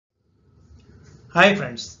Hi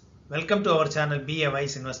friends, welcome to our channel Be a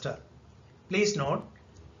Wise Investor. Please note,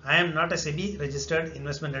 I am not a SEBI registered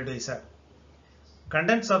investment advisor.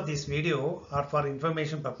 Contents of this video are for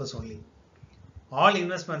information purpose only. All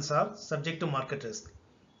investments are subject to market risk.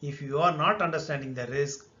 If you are not understanding the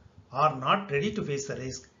risk or not ready to face the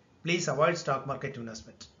risk, please avoid stock market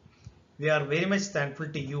investment. We are very much thankful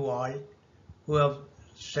to you all who have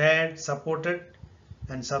shared, supported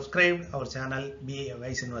and subscribed our channel Be a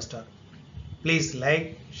Wise Investor. Please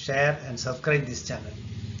like, share and subscribe this channel.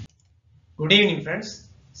 Good evening friends.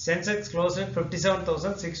 Sensex closed at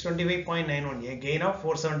 57,625.91, a gain of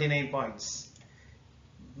 479 points.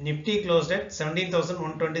 Nifty closed at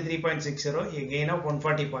 17,123.60, a gain of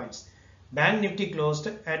 140 points. Bank Nifty closed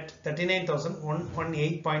at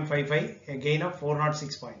 39,118.55, a gain of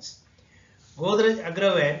 406 points. Godrej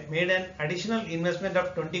Agrovet made an additional investment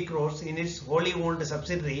of 20 crores in its wholly owned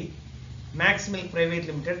subsidiary Max Milk Private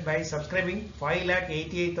Limited by subscribing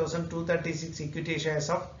 5,88,236 equity shares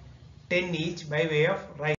of 10 each by way of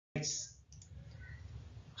rights.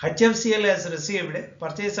 HCL has received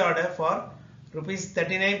purchase order for Rs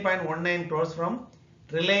 39.19 crores from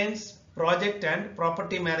Reliance Project and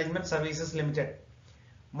Property Management Services Limited.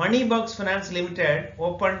 Moneybox Finance Limited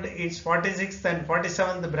opened its 46th and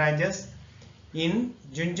 47th branches in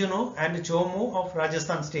Junjunu and Chomu of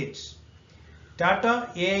Rajasthan states. Tata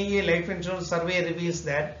AIA Life Insurance Survey reveals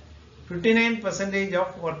that 59%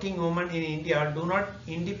 of working women in India do not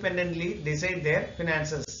independently decide their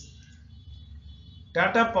finances.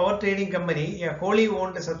 Tata Power Trading Company, a wholly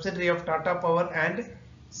owned subsidiary of Tata Power and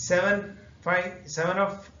 7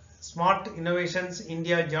 of Smart Innovations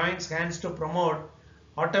India, joins hands to promote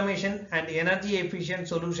automation and energy efficient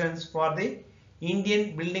solutions for the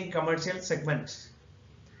Indian building commercial segment.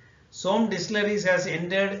 Som Distilleries has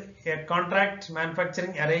entered a contract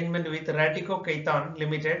manufacturing arrangement with Ratico Khaitan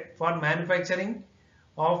Limited for manufacturing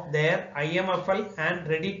of their IMFL and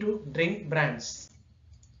ready-to-drink brands.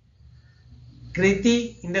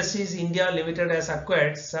 Kriti Industries India Limited has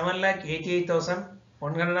acquired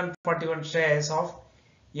 7,88,141 shares of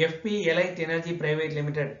FP Elite Energy Private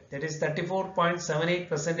Limited, that is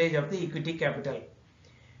 34.78% of the equity capital.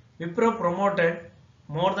 Wipro promoted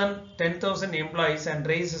more than 10,000 employees and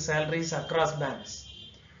raised salaries across banks.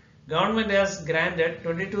 Government has granted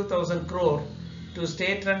 22,000 crore to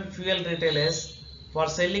state-run fuel retailers for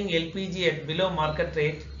selling LPG at below market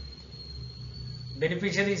rate.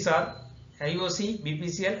 Beneficiaries are IOC,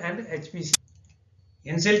 BPCL and HPCL.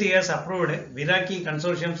 NCLT has approved Viraki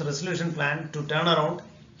Consortium's resolution plan to turn around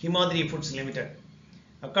Himadri Foods Limited.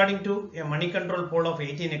 According to a money control poll of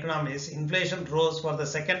 18 economists, inflation rose for the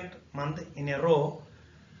second month in a row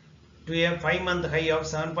to a 5-month high of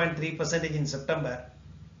 7.3% in September.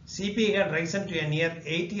 CP had risen to a near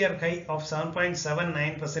 8-year high of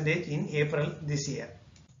 7.79% in April this year.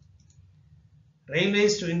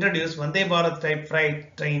 Railways to introduce Vande Bharat type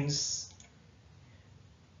freight trains.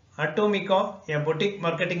 Atomica, a boutique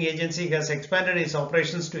marketing agency, has expanded its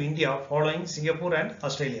operations to India following Singapore and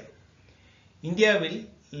Australia. India will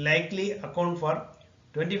likely account for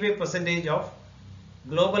 25% of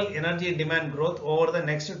global energy demand growth over the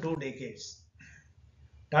next 2 decades.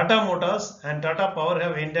 Tata Motors and Tata Power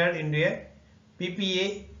have entered into a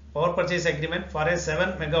PPA power purchase agreement for a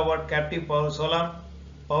 7 megawatt captive solar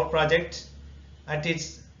power project at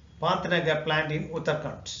its Pantnagar plant in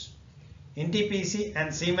Uttarakhand. NTPC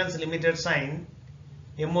and Siemens Limited signed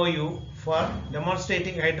MOU for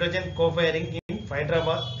demonstrating hydrogen co-firing in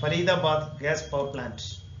Faridabad gas power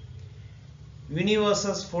plant.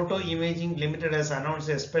 Universal's Photo Imaging Limited has announced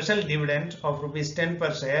a special dividend of Rs 10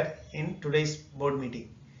 per share in today's board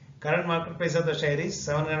meeting. Current market price of the share is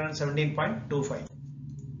 717.25.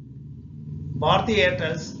 Bharti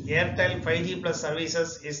Airtel's Airtel 5G Plus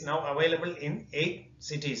services is now available in 8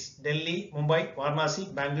 cities: Delhi, Mumbai, Varanasi,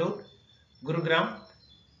 Bangalore, Gurugram,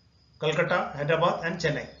 Kolkata, Hyderabad and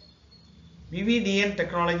Chennai. VVDN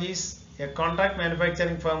Technologies, a contract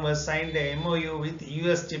manufacturing firm, has signed a MOU with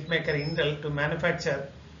US chipmaker Intel to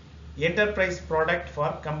manufacture enterprise product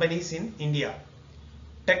for companies in India.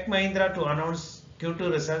 Tech Mahindra to announce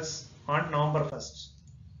Q2 results on November 1st.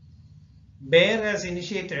 Bayer has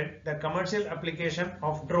initiated the commercial application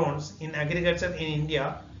of drones in agriculture in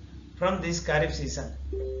India from this Kharif season.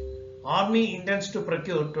 Army intends to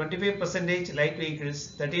procure 25% light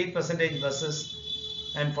vehicles, 38% buses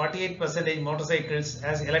and 48% motorcycles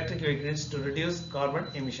as electric vehicles to reduce carbon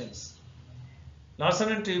emissions.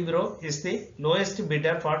 Larsen & Toubro is the lowest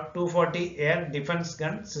bidder for 240 air defense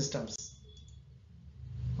gun systems.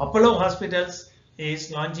 Apollo Hospitals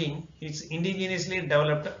is launching its indigenously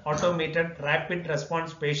developed automated rapid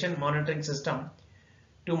response patient monitoring system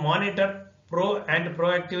to monitor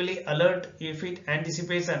proactively alert if it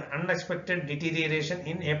anticipates an unexpected deterioration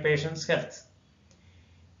in a patient's health.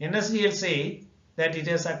 NSDL said that it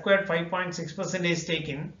has acquired 5.6% stake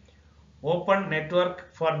in Open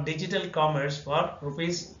Network for Digital Commerce for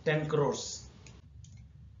Rs 10 crores.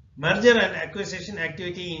 Merger and acquisition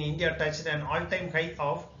activity in India touched an all-time high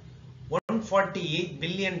of $148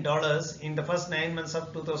 billion in the first 9 months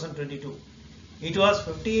of 2022. It was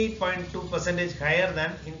 58.2% higher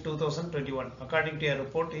than in 2021, according to a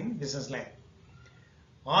report in Business Line.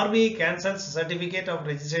 RBI cancels certificate of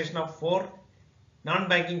registration of 4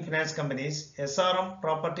 non-banking finance companies: SRM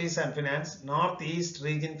Properties and Finance, Northeast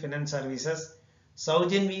Region Finance Services,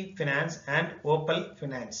 Saujinvi Finance and Opal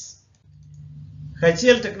Finance.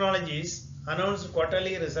 HCL Technologies announced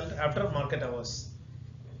quarterly result after market hours.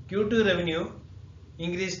 Q2 revenue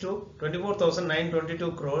increased to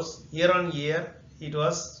 24,922 crores. Year on year it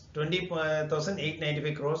was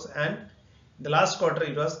 20,895 crores, and the last quarter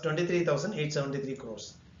it was 23,873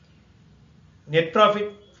 crores. Net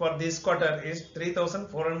profit for this quarter is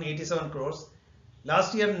 3,487 crores.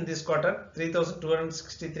 Last year in this quarter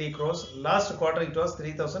 3,263 crores. Last quarter it was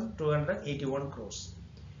 3,281 crores.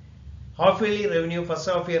 Half yearly revenue, first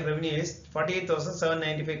half year revenue is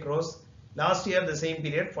 48,795 crores. Last year the same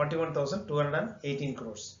period 41,218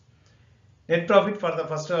 crores. Net profit for the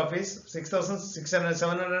first half is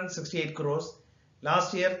 6,768 crores.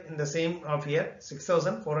 Last year in the same half year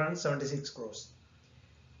 6,476 crores.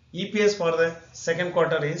 EPS for the second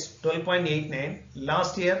quarter is 12.89.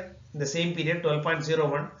 Last year in the same period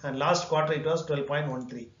 12.01, and last quarter it was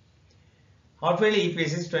 12.13. Half yearly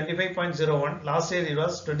EPS is 25.01. Last year it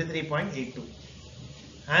was 23.82.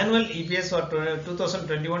 Annual EPS for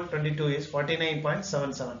 2021-22 is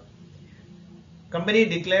 49.77. Company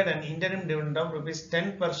declared an interim dividend of Rs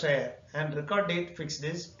 10 per share, and record date fixed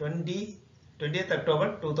is 20th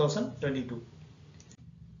October 2022.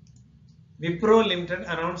 Wipro Limited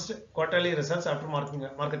announced quarterly results after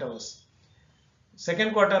market hours.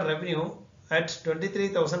 Second quarter revenue at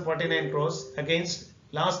 23,049 crores against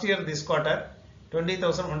last year this quarter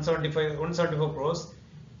 20,174 crores,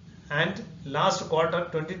 and last quarter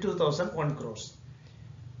 22,001 crores.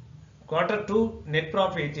 Quarter 2 net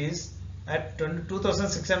profit is at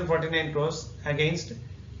 2,649 crores against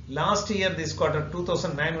last year this quarter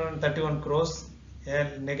 2,931 crores,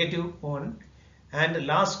 a negative one, and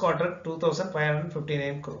last quarter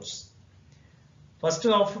 2,559 crores. First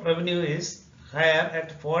half revenue is higher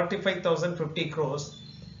at 45,050 crores.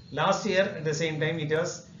 Last year at the same time it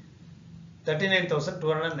was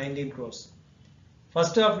 39,219 crores.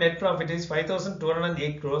 First half net profit is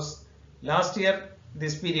 5,208 crores. Last year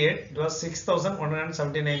this period it was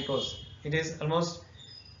 6,179 crores. It is almost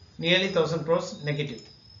nearly 1,000 crores negative.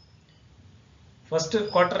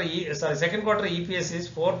 Second quarter EPS is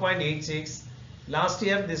 4.86. Last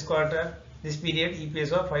year this period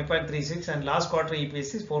EPS was 5.36, and last quarter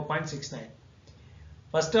EPS is 4.69.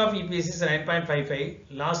 First half EPS is 9.55.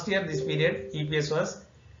 Last year this period EPS was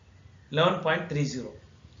 11.30.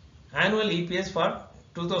 Annual EPS for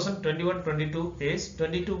 2021-22 is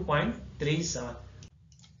 22.37.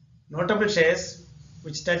 Notable shares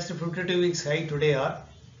which touched 52 weeks high today are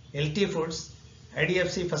LT Foods,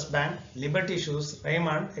 IDFC First Bank, Liberty Shoes,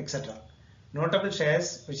 Raymond, etc. Notable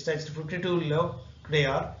shares which touched 52 low today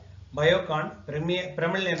are Biocon, Premier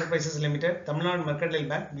Enterprises Limited, Tamil Nadu Mercantile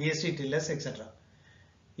Bank, BST Tillers, etc.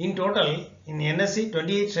 In total, in NSE,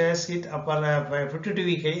 28 shares hit upper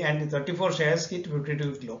 52-week high and 34 shares hit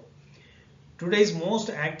 52-week low. Today's most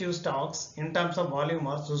active stocks in terms of volume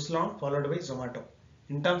are Suzlon followed by Zomato.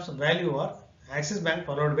 In terms of value are Axis Bank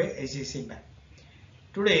followed by HCL Bank.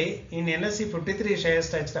 Today in NSE, 53 shares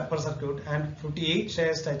touched upper circuit and 58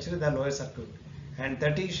 shares touched the lower circuit, and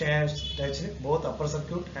 30 shares touched both upper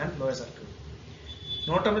circuit and lower circuit.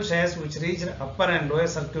 Notable shares which reached upper and lower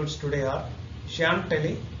circuits today are Shyam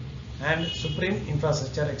Tele and Supreme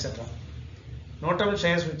Infrastructure, etc. Notable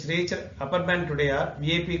shares which reached upper band today are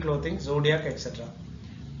VIP Clothing, Zodiac, etc.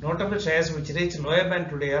 Notable shares which reached lower band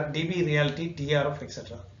today are DB Realty, TRF,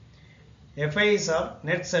 etc. FIs are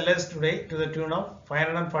net sellers today to the tune of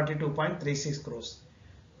 542.36 crores.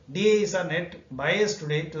 DIs are net buyers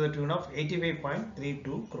today to the tune of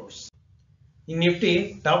 85.32 crores. In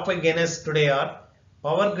Nifty, top 5 gainers today are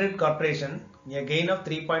Power Grid Corporation, a gain of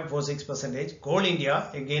 3.46%, Coal India,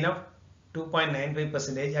 a gain of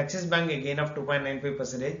 2.95%, Axis Bank, a gain of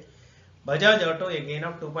 2.95%, Bajaj Auto, a gain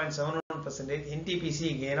of 2.71%,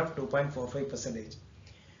 NTPC, a gain of 2.45%.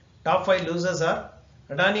 Top 5 losers are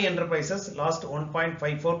Adani Enterprises lost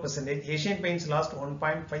 1.54%, Asian Paints lost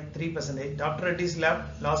 1.53%, Dr. Reddy's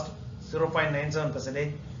Lab lost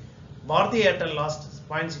 0.97%, Bharti Airtel lost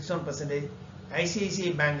 0.61%.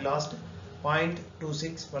 ICICI Bank lost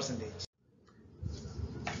 0.26%.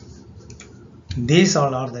 These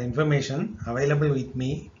all are the information available with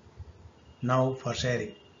me now for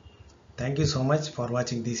sharing. Thank you so much for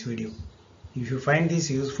watching this video. If you find this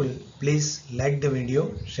useful, please like the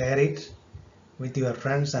video, share it with your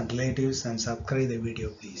friends and relatives and subscribe the video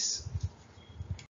please.